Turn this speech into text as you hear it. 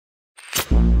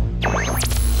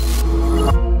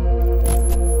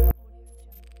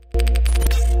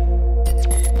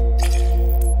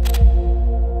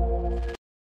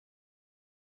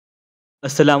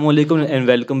Assalamu alaikum and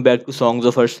welcome back to Songs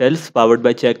of Ourselves, powered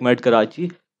by Checkmat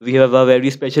Karachi. We have a very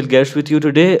special guest with you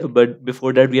today, but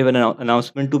before that, we have an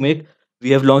announcement to make.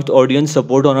 We have launched audience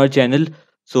support on our channel.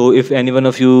 So, if any one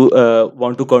of you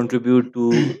want to contribute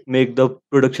to make the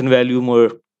production value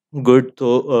more good,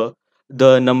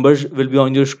 the numbers will be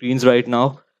on your screens right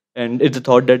now, and it's a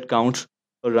thought that counts.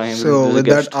 Ryan will So be the with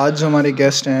that, guest. आज जो हमारे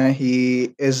guest हैं,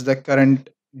 he is the current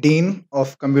dean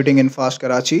of computing in Fast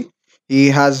Karachi. He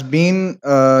has been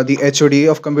the HOD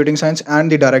of computing science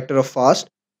and the director of Fast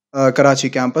Karachi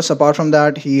campus. Apart from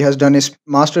that, he has done his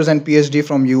masters and PhD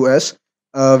from US.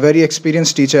 A very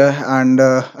experienced teacher and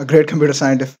a great computer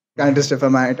scientist, if I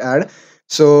might add.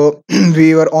 So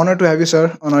we were honored to have you,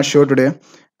 sir, on our show today.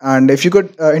 And if you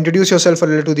could introduce yourself a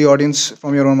little to the audience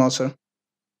from your own mouth, sir.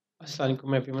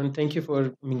 Assalamualaikum everyone. Thank you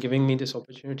for giving me this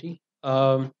opportunity.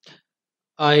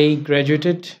 I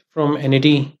graduated from NED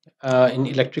in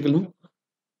electrical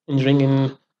engineering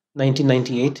in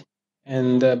 1998,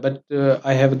 and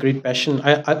I have a great passion.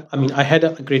 I had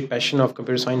a great passion of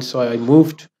computer science, so I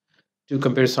moved to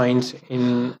computer science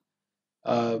in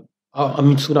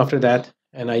soon after that,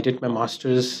 and I did my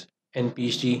masters and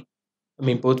PhD.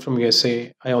 Both from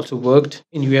USA. I also worked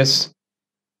in US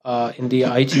in the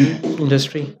IT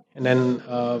industry. And then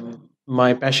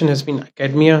my passion has been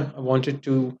academia. I wanted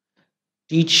to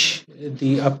teach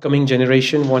the upcoming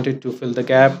generation, wanted to fill the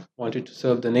gap, wanted to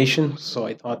serve the nation. So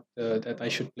I thought that I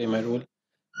should play my role.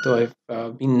 So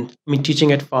I've been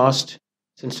teaching at FAST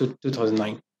since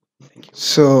 2009. Thank you.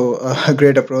 So, a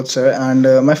great approach, sir.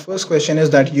 And my first question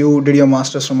is that you did your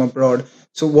master's from abroad.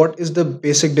 So, what is the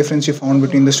basic difference you found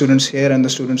between the students here and the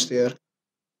students there?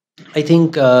 I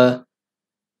think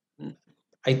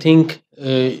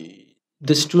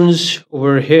the students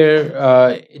over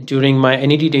here during my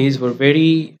NED days were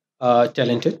very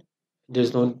talented.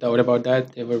 There's no doubt about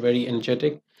that. They were very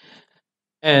energetic,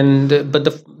 and but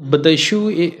the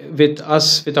issue with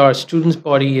us, with our students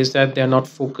body, is that they're not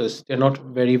focused. They're not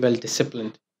very well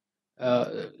disciplined.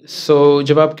 सो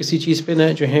जब आप किसी चीज़ पे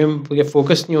ना जो है वो ये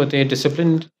focus नहीं होते,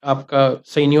 डिसिप्लिन आपका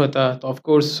सही नहीं होता, तो ऑफ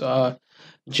कोर्स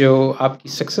जो आपकी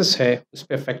सक्सेस है उस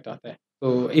पर इफेक्ट आता है.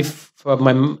 So if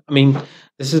my I mean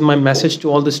this is my message to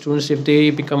all the students: if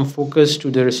they become focused to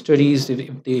their studies, if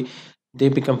they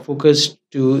become focused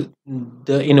to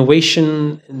the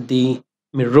innovation, the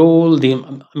role,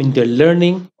 their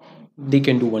learning, they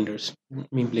can do wonders.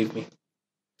 Believe me.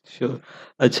 Sure.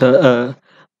 Acha,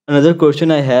 another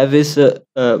question I have is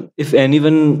if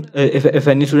anyone, if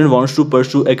any student wants to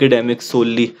pursue academics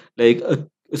solely, like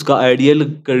उसका ideal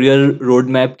career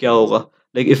roadmap क्या होगा?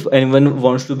 Like if anyone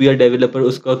wants to be a developer,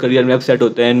 उसका career map set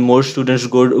होता है and most students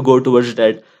go towards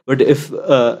that. But if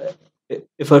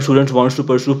a student wants to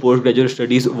pursue postgraduate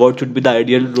studies, what should be the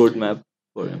ideal roadmap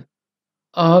for him?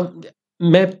 Uh,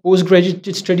 मैं post graduate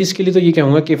studies के लिए तो ये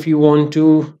कहूँगा कि if you want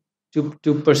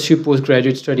to pursue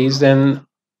postgraduate studies, then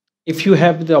if you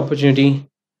have the opportunity,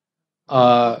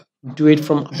 do it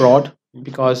from abroad,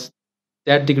 because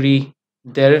that degree,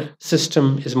 their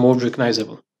system is more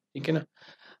recognizable. ठीक है ना?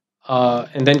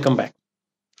 And then come back.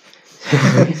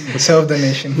 Serve the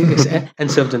nation. Yes,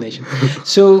 and serve the nation.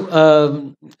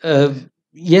 So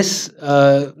yes,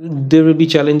 there will be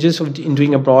challenges in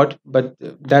doing abroad, but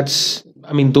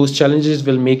those challenges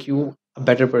will make you a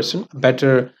better person, a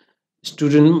better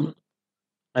student,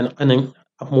 and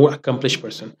a more accomplished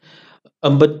person.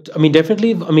 But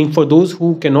definitely, for those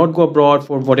who cannot go abroad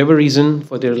for whatever reason,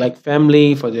 for their like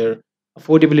family, for their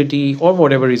affordability, or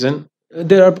whatever reason,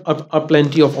 there are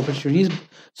plenty of opportunities.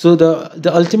 So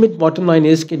the ultimate bottom line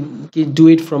is can do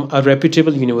it from a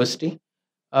reputable university,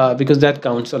 because that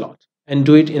counts a lot, and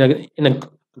do it in a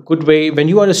good way. When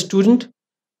you are a student,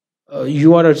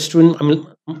 you are a student.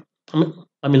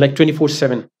 Like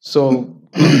 24/7. So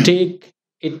take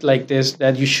it like this: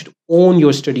 that you should own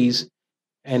your studies,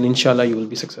 and inshallah you will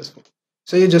be successful.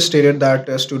 So, you just stated that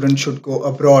a student should go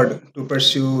abroad to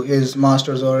pursue his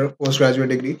master's or postgraduate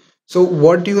degree. So,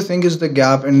 what do you think is the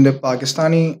gap in the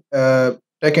Pakistani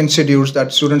tech institutes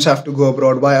that students have to go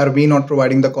abroad? Why are we not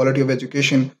providing the quality of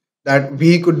education that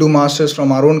we could do masters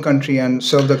from our own country and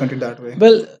serve the country that way?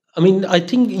 Well, I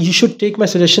think you should take my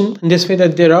suggestion in this way,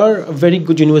 that there are very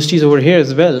good universities over here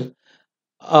as well.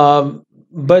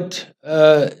 But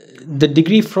the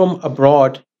degree from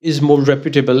abroad is more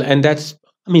reputable, and that's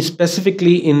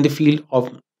specifically in the field of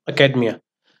academia.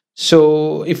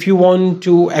 So if you want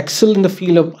to excel in the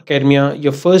field of academia,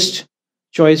 your first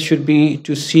choice should be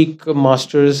to seek a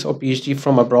master's or PhD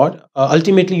from abroad.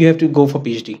 Ultimately, you have to go for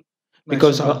PhD,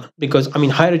 because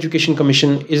Higher Education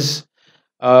Commission is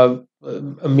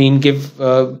give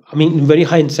very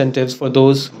high incentives for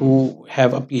those who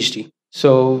have a PhD.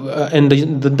 So and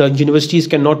the universities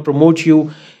cannot promote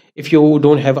you if you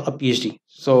don't have a PhD.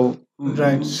 So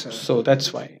Right, sir. so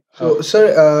that's why. So,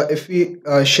 sir, if we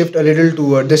shift a little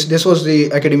toward this was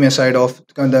the academia side of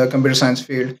the computer science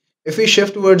field. If we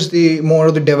shift towards the more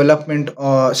of the development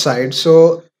side,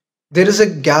 so there is a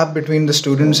gap between the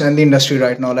students and the industry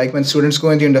right now. Like when students go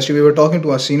in the industry, we were talking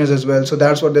to our seniors as well. So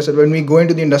that's what they said. When we go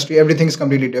into the industry, everything is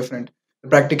completely different. The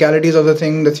practicalities of the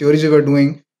thing, the theories we were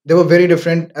doing, they were very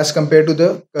different as compared to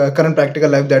the current practical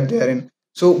life that they are in.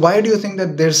 So why do you think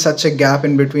that there's such a gap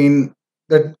in between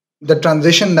the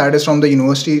transition that is from the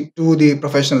university to the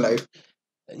professional life?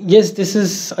 Yes, this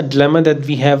is a dilemma that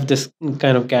we have this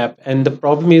kind of gap, and the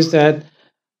problem is that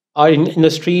our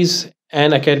industries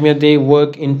and academia, they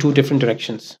work in two different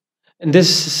directions, and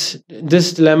this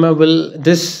dilemma will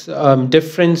this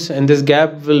difference and this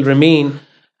gap will remain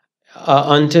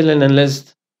until and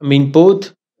unless, I mean,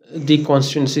 both the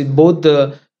constituency, both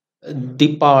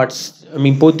the parts, I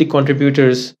mean, both the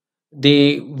contributors,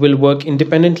 they will work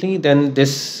independently, then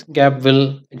this gap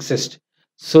will exist.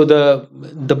 So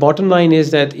the bottom line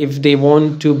is that if they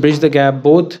want to bridge the gap,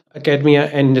 both academia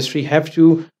and industry have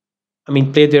to, I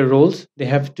mean, play their roles. They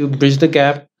have to bridge the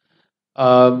gap.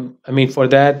 I mean, for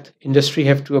that, industry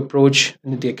have to approach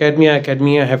the academia.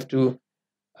 Academia have to,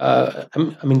 I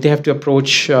mean, they have to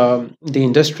approach the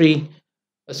industry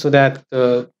so that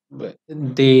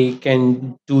they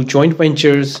can do joint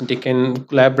ventures. They can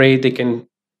collaborate. They can,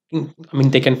 I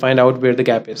mean, they can find out where the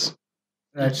gap is.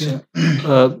 Right, sir.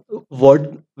 uh,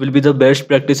 what will be the best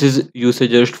practices you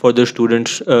suggest for the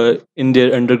students in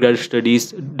their undergrad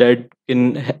studies that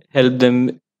can help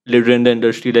them later in the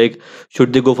industry? Like,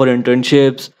 should they go for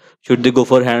internships? Should they go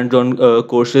for hands-on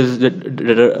courses that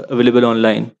are available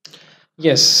online?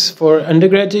 Yes, for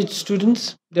undergraduate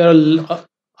students, there are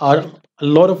a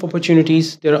lot of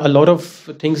opportunities. There are a lot of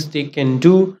things they can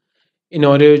do in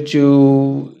order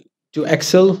to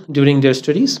excel during their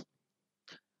studies.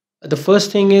 The first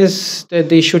thing is that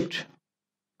they should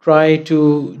try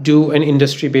to do an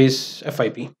industry-based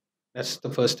FIP. That's the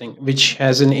first thing, which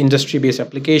has an industry-based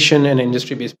application, an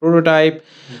industry-based prototype,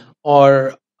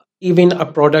 or even a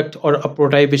product or a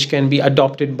prototype which can be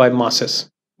adopted by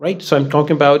masses. Right. So I'm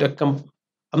talking about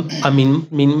I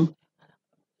mean,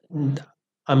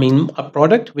 I mean, a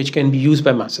product which can be used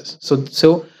by masses.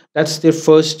 So that's their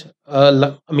first,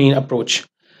 I mean, approach.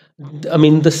 I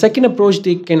mean, the second approach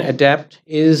they can adapt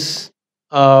is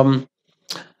um,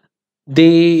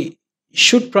 they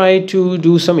should try to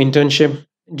do some internship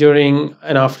during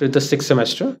and after the sixth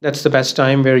semester. That's the best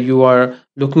time where you are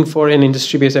looking for an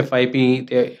industry-based FIP.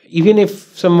 Even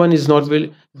if someone is not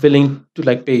willing to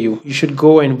like pay you, you should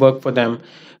go and work for them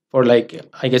for like,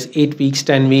 I guess, 8 weeks,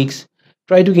 10 weeks.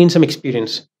 Try to gain some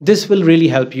experience. This will really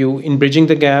help you in bridging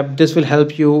the gap. This will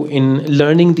help you in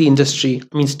learning the industry,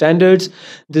 I mean, standards.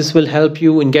 This will help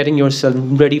you in getting yourself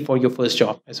ready for your first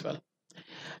job as well.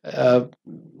 Uh,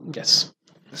 yes.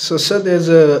 So, sir, there's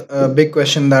a big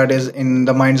question that is in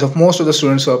the minds of most of the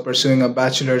students who are pursuing a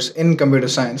bachelor's in computer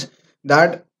science,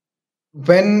 that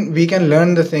when we can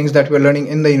learn the things that we're learning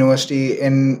in the university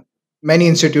in many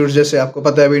institutes, जैसे आपको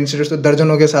पता है अभी institutes तो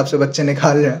दर्जनों के हिसाब से बच्चे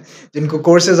निकाल रहे हैं जिनको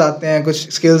courses आते हैं, कुछ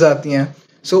skills आती हैं.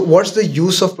 So what's the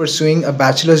use of pursuing a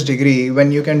bachelor's degree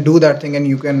when you can do that thing and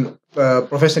you can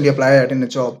professionally apply it in a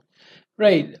job?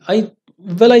 Right.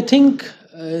 I think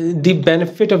the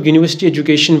benefit of university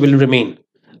education will remain.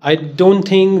 I don't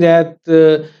think that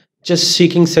just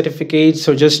seeking certificates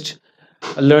or just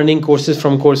learning courses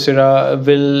from Coursera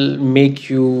will make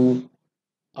you,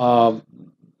 uh,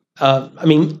 I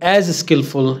mean, as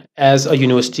skillful as a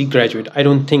university graduate. I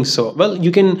don't think so. Well,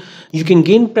 you can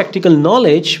gain practical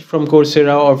knowledge from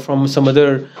Coursera or from some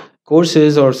other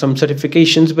courses or some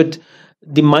certifications, but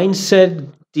the mindset,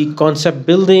 the concept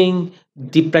building,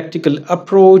 the practical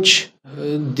approach,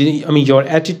 the I mean your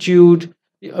attitude,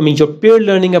 I mean your peer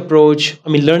learning approach, I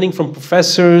mean learning from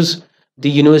professors, the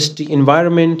university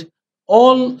environment,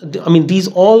 I mean these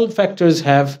all factors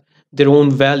have their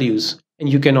own values, and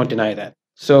you cannot deny that.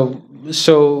 So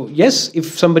yes,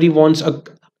 if somebody wants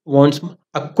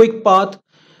a quick path,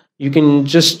 you can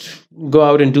just go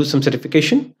out and do some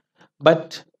certification.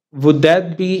 But would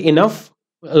that be enough?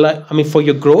 I mean, for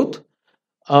your growth,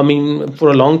 I mean, for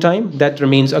a long time, that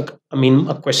remains I mean,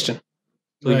 a question.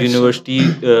 So Right, sir. university,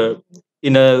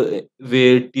 in a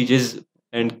way, teaches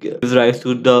and gives rise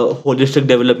to the holistic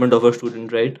development of a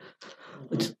student, right?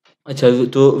 अच्छा अच्छा,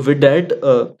 तो with that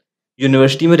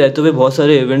university में रहते हुए बहुत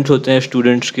सारे events होते हैं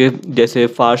स्टूडेंट्स के, जैसे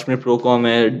फास्ट में प्रोकॉम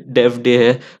है, डेव डे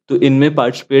है, तो इनमें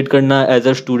पार्टिसिपेट करना एज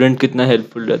अ स्टूडेंट कितना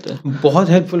हेल्पफुल रहता है? बहुत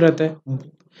हेल्पफुल रहता है,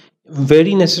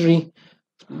 very necessary.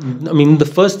 I mean, the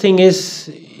first thing is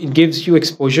it gives you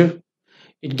exposure.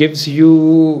 It gives you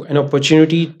an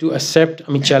opportunity to accept,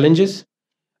 I mean, challenges.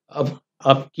 अब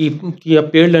आपकी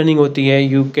अब peer learning होती है.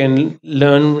 You can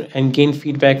learn and gain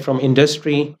feedback from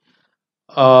industry.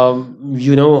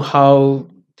 You know how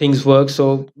things work. So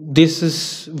this is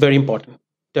very important,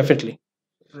 definitely.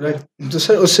 Right. तो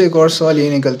sir उससे एक और सवाल ये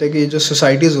निकलता है कि जो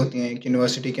सोसाइटीज़ होती हैं एक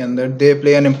यूनिवर्सिटी के अंदर, they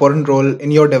play an important role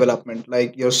in your development,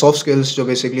 like your soft skills जो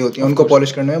बेसिकली होती हैं Of उनको course.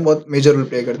 पॉलिश करने में बहुत मेजर रोल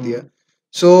प्ले करती है।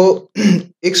 सो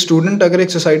एक स्टूडेंट अगर एक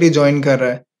सोसाइटी ज्वाइन कर रहा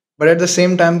है but at the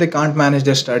same time they can't manage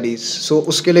their studies, सो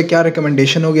उसके लिए क्या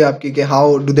रिकमेंडेशन होगी आपकी कि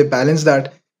how do they balance that,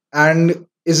 and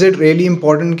is it really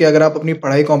important कि अगर आप अपनी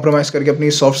पढ़ाई कॉम्प्रोमाइज़ करके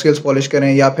अपनी सॉफ्ट स्किल्स पॉलिश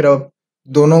करें, या फिर आप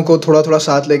दोनों को थोड़ा थोड़ा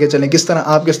साथ लेके चलें? किस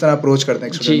तरह अप्रोच करते हैं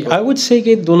एक जी, स्टूडेंट को? आई वुड से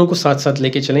कि दोनों को साथ साथ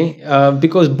लेके चलें,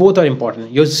 because both are important.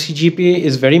 Your CGPA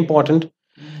is very important,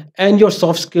 and your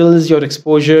soft skills, your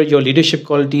exposure, your leadership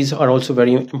qualities are also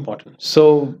very important. So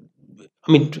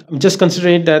I mean, just consider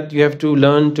it that you have to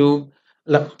learn to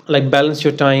like balance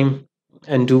your time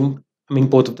and do, I mean,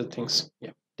 both of the things.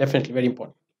 Yeah, definitely very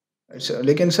important. अच्छा,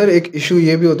 लेकिन sir एक issue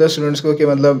ये भी होता है students को कि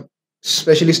मतलब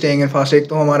स्पेशली स्टेइंग इन फास्ट, एक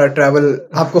तो हमारा ट्रैवल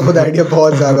आपको खुद आइडिया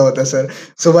बहुत ज़्यादा होता है सर,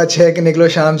 सुबह 6 के निकलो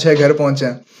शाम 6 घर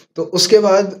पहुँचे, तो उसके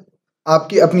बाद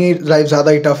आपकी अपनी लाइफ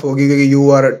ज़्यादा ही टफ होगी क्योंकि you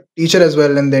are teacher as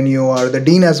well and then you are the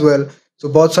dean as well, सो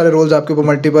बहुत सारे रोल्स आपके ऊपर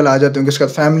मल्टीपल आ जाते हैं, उसके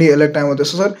बाद फैमिली अलग टाइम होता है।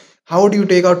 So sir how do you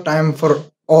take out time for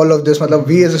all of this? मतलब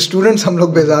वी एज स्टूडेंट्स हम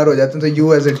लोग बेजार हो जाते हैं, तो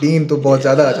यू एज अ डीन तो बहुत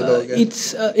ज़्यादा आ जाता होगा।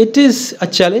 It is a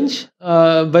challenge,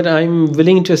 but I'm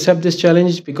willing to accept this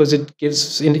challenge because it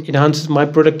enhances my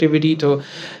productivity. So,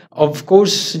 of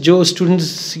course, जो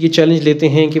students ये challenge लेते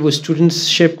हैं कि वो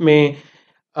studentship में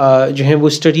जो है वो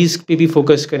studies पे भी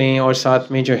focus करें और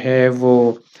साथ में जो है वो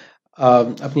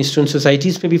अपनी student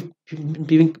societies पे भी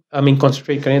I mean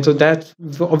concentrate करें. So that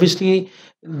obviously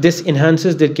this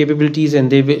enhances their capabilities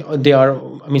and they are,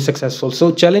 I mean, successful. So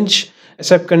challenge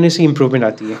accept करने से improvement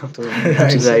आती है. तो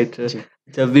Right. Ji.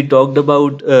 So we talked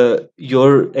about your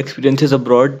experiences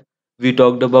abroad. We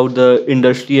talked about the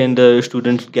industry and the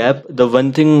students gap. The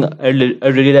one thing I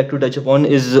really like to touch upon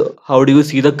is how do you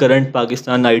see the current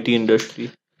Pakistan IT industry?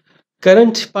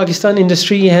 Current Pakistan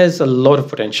industry has a lot of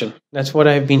potential. That's what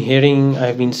I've been hearing.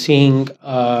 I've been seeing.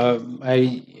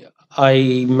 I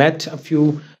met a few,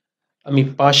 I mean,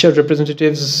 partial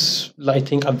representatives, I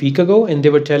think a week ago, and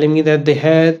they were telling me that they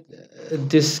had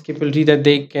this capability that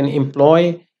they can employ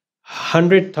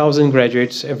 100,000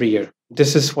 graduates every year.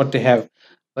 This is what they have.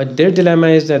 But their dilemma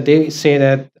is that they say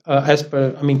that, as per,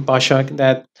 I mean, Pasha,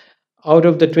 that out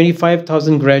of the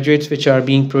 25,000 graduates which are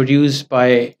being produced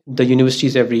by the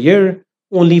universities every year,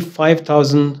 only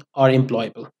 5,000 are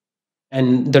employable,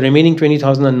 and the remaining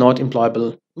 20,000 are not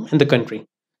employable in the country.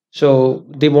 So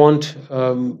they want,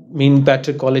 mean,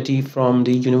 better quality from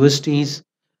the universities,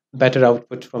 better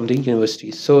output from the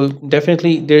universities. So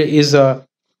definitely there is a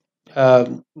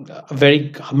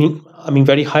very, I mean,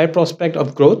 very high prospect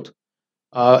of growth,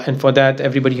 and for that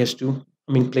everybody has to,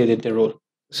 I mean, play their role.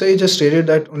 So you just stated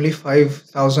that only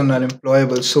 5,000 are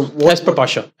employable. So what? As per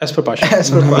Pasha. As per Pasha. As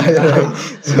per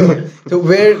right. So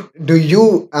where do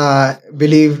you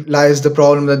believe lies the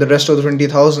problem that the rest of the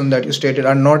 20,000 that you stated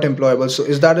are not employable? So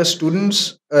is that a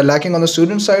students lacking on the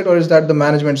student side, or is that the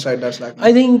management side that's lacking?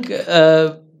 I think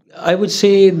I would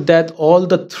say that all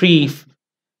the three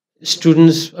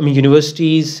students, I mean,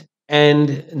 universities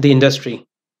and the industry,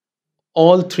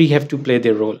 all three have to play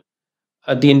their role.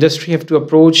 The industry have to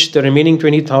approach the remaining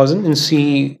 20,000 and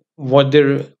see what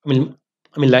their, I mean,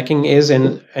 lacking is,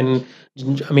 and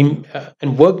I mean,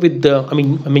 and work with the, I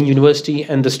mean, university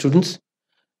and the students.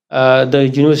 The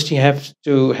university has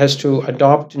to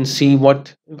adopt and see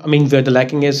what, I mean, where the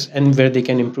lacking is and where they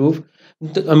can improve.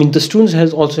 I mean, the students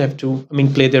has also have to, I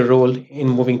mean, play their role in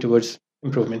moving towards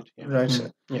improvement. Yeah. Right,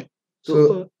 sir. Yeah.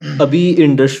 So अभी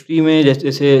industry में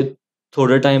जैसे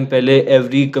थोड़ा time पहले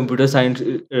every computer science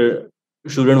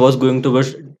student was going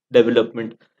towards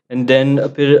development, and then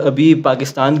फिर अभी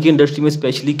पाकिस्तान की industry में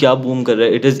specially क्या बूम कर रहा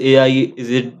है? It is AI,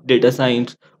 is it data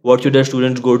science? What should the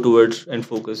students go towards and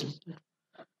focus?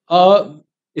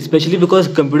 Especially because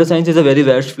computer science is a very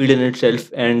vast field in itself,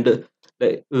 and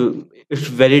it's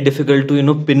very difficult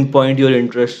to pinpoint your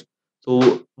interest. So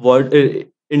what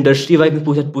industry wise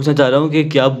में पूछना चाह रहा हूँ कि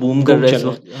क्या boom कर रहा है इस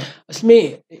वक्त? असल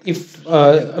में if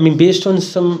I mean, based on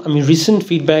some, I mean, recent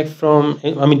feedback from,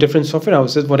 I mean, different software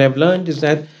houses, what I've learned is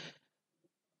that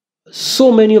so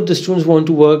many of the students want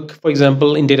to work, for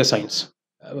example, in data science.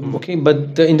 Okay,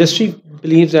 but the industry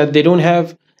believes that they don't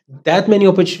have that many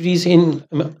opportunities in,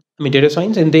 I mean, data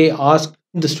science, and they ask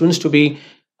the students to be,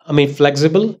 I mean,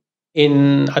 flexible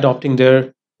in adopting their,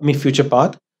 I mean, future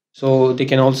path. So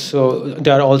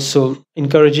they are also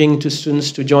encouraging to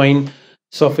students to join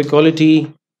software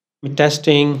quality,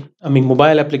 testing,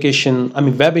 mobile application,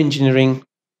 web engineering.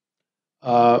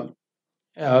 Uh,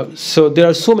 so there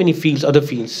are so many fields, other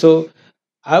fields. So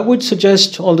I would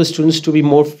suggest all the students to be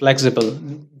more flexible.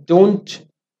 Don't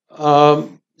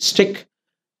stick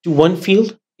to one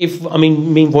field. If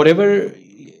whatever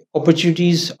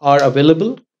opportunities are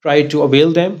available, try to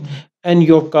avail them, and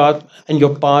your path and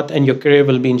your career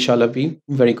will be, inshallah, be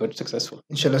very good, successful.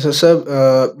 Inshallah. So,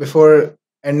 sir, before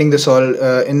ending this all,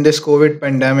 in this COVID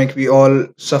pandemic, we all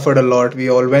suffered a lot. We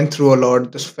all went through a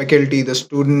lot. The faculty, the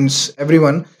students,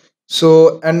 everyone.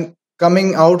 So, and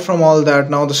coming out from all that,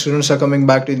 now the students are coming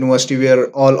back to university where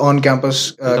all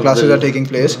on-campus classes are taking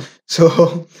place.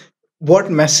 So,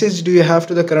 what message do you have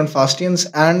to the current Fastians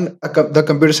and the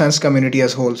computer science community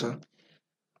as whole, sir?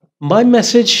 My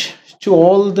message to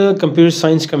all the computer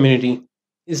science community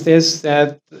is this: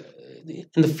 that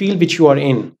in the field which you are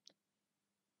in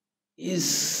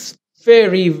is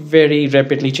very, very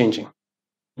rapidly changing.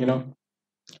 You know,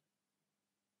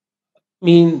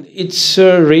 it's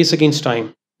a race against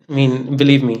time.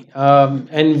 Believe me.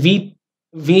 And we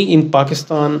in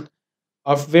Pakistan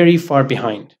are very far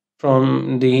behind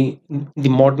from the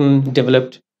modern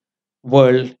developed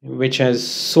world, which has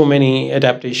so many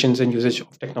adaptations and usage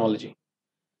of technology.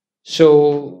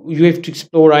 So you have to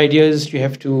explore ideas. You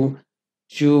have to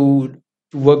to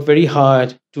work very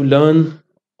hard to learn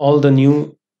all the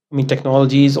new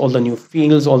technologies, all the new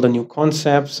fields, all the new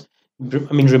concepts.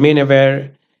 Remain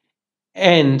aware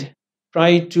and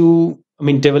try to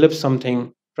develop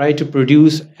something, try to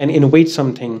produce and innovate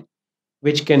something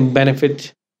which can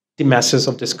benefit the masses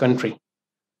of this country.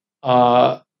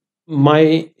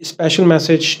 My special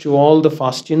message to all the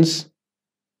Fastians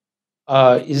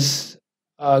is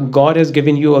God has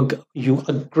given you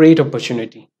a great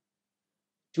opportunity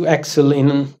to excel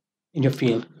in your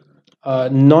field.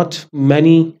 Not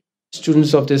many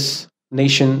students of this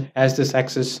nation has this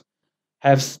access,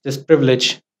 has this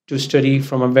privilege to study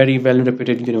from a very well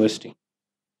reputed university.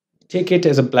 Take it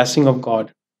as a blessing of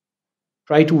God.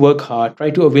 Try to work hard, try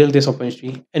to avail this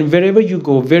opportunity, and wherever you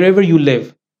go, wherever you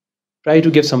live, try to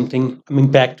give something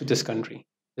back to this country.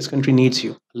 This country needs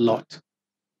you a lot.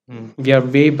 We are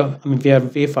we are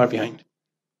way far behind.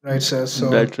 Right, sir. So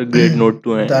That's a great note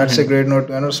to end. that's a great note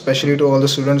to end, especially to all the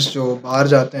students जो बाहर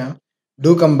जाते हैं.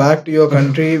 Do come back to your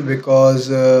country because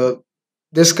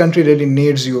this country really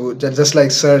needs you. Just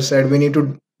like sir said, we need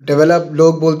to develop.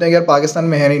 लोग बोलते हैं कि यार पाकिस्तान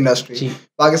में है नहीं इंडस्ट्री, जी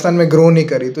पाकिस्तान में ग्रो नहीं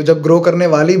करी, तो जब ग्रो करने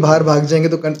वाली बाहर भाग जाएंगे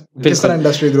तो किस बिल्कुल तरह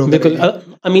इंडस्ट्री ग्रो बिल्कुल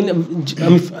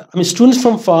करेगी? students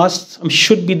from FAST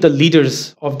should be the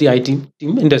leaders of the IT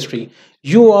team industry.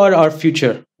 You are our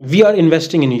future. We are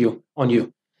investing in you, on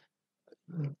you.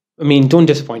 Don't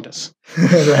disappoint us.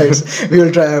 Right. We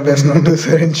will try our best not to,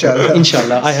 sir. Inshallah.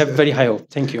 Inshallah, I have very high hope.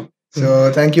 Thank you.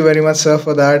 So thank you very much, sir,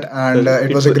 for that. And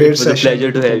it was a great It was a session.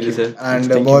 pleasure to have you, sir. And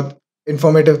Thank you. बहुत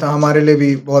informative था हमारे लिए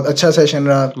भी, बहुत अच्छा session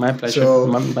रहा. My pleasure. So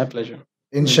My pleasure.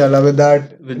 inshallah with that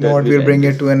With that, note we'll we'll bring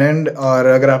end it to an end. और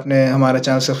अगर आपने हमारा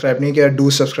चैनल सब्सक्राइब नहीं किया, do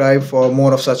subscribe for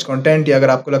more of such content. या अगर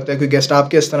आपको लगता है कोई गेस्ट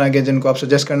आपके इस तरह के जिनको आप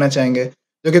सजेस्ट करना चाहेंगे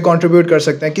जो कि कंट्रीब्यूट कर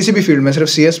सकते हैं किसी भी फील्ड में, सिर्फ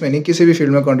CS में नहीं, किसी भी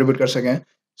फील्ड में कंट्रीब्यूट कर सकें,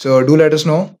 so do let us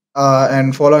know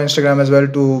and follow Instagram as well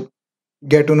to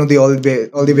get to know all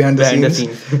the behind the Behind the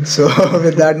scenes. scenes. So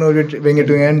with that note we bring it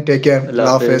to an end. Take care. Allah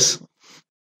Allah Hafiz.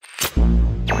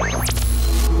 Hafiz.